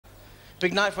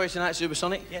Big night for you tonight,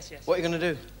 Supersonic. Yes, yes. What are you going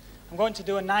to do? I'm going to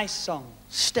do a nice song.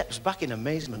 Steps back in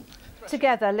amazement.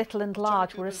 Together, Little and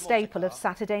Large were a staple of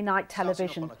Saturday night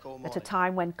television at a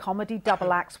time when comedy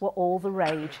double acts were all the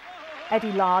rage.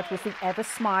 Eddie Large was the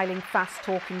ever-smiling,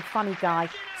 fast-talking, funny guy.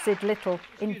 Syd Little,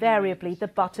 invariably the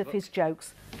butt of his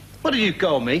jokes. What did you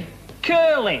call me?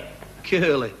 Curly.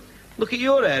 Curly. Look at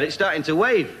your hair, it's starting to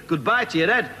wave. Goodbye to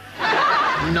your head.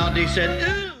 Noddy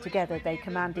said... Together, they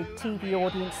commanded TV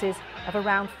audiences of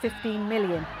around 15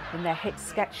 million in their hit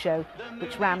sketch show,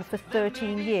 which ran for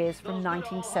 13 years from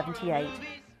 1978.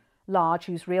 Large,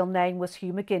 whose real name was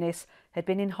Hugh McGuinness, had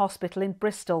been in hospital in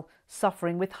Bristol,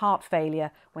 suffering with heart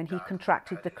failure when he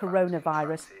contracted the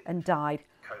coronavirus and died.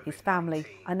 His family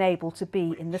unable to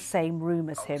be in the same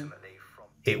room as him.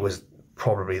 It was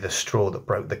probably the straw that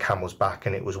broke the camel's back,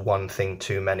 and it was one thing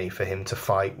too many for him to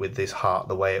fight with his heart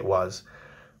the way it was.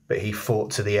 But he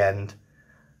fought to the end,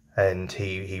 and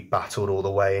he battled all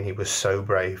the way, and he was so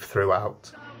brave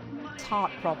throughout.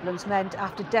 Heart problems meant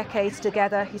after decades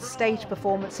together, his stage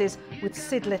performances with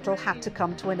Syd Little had to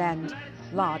come to an end.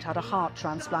 Large had a heart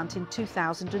transplant in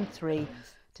 2003.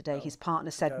 Today, his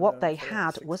partner said what they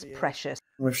had was precious.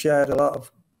 We've shared a lot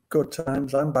of good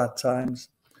times and bad times,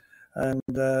 and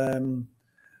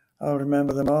I'll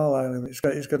remember them all. He's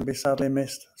going to be sadly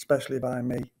missed, especially by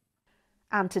me.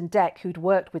 Anton Deck, who'd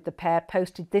worked with the pair,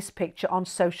 posted this picture on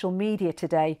social media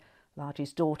today.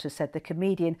 Large's daughter said the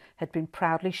comedian had been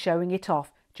proudly showing it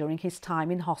off during his time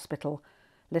in hospital.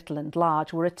 Little and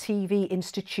Large were a TV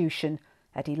institution.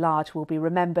 Eddie Large will be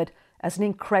remembered as an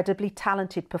incredibly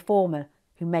talented performer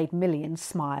who made millions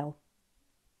smile.